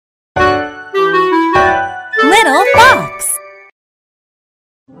little fox.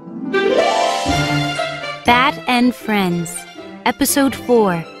 Bat and Friends, Episode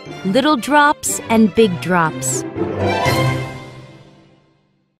 4, Little Drops and Big Drops.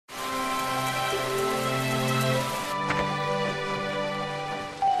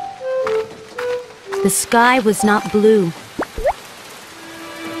 The sky was not blue.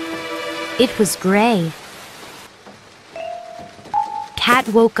 It was gray. Cat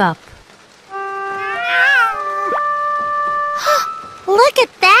woke up. Look at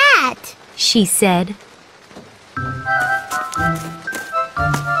that, she said.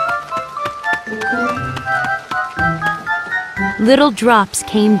 Little drops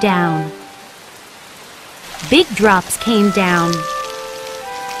came down. Big drops came down.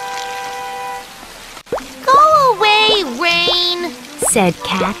 Go away, rain, said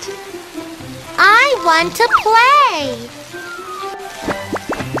Cat. I want to play.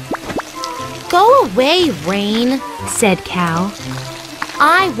 Go away, rain, said Cow.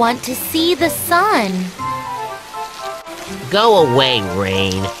 I want to see the sun. Go away,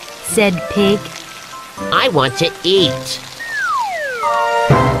 rain, said Pig. I want to eat.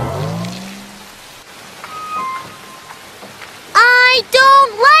 I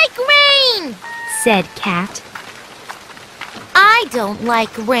don't like rain, said Cat. I don't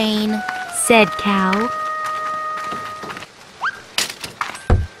like rain, said Cow.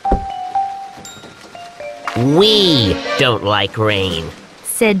 We don't like rain,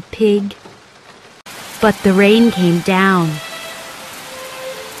 said Pig. But the rain came down.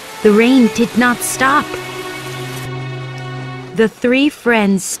 The rain did not stop. The three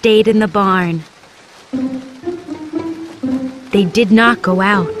friends stayed in the barn. They did not go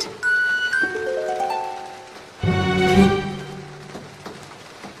out.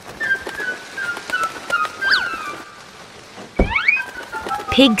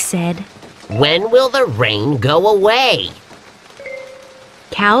 Pig said, when will the rain go away?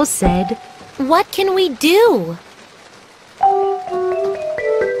 Cow said, what can we do?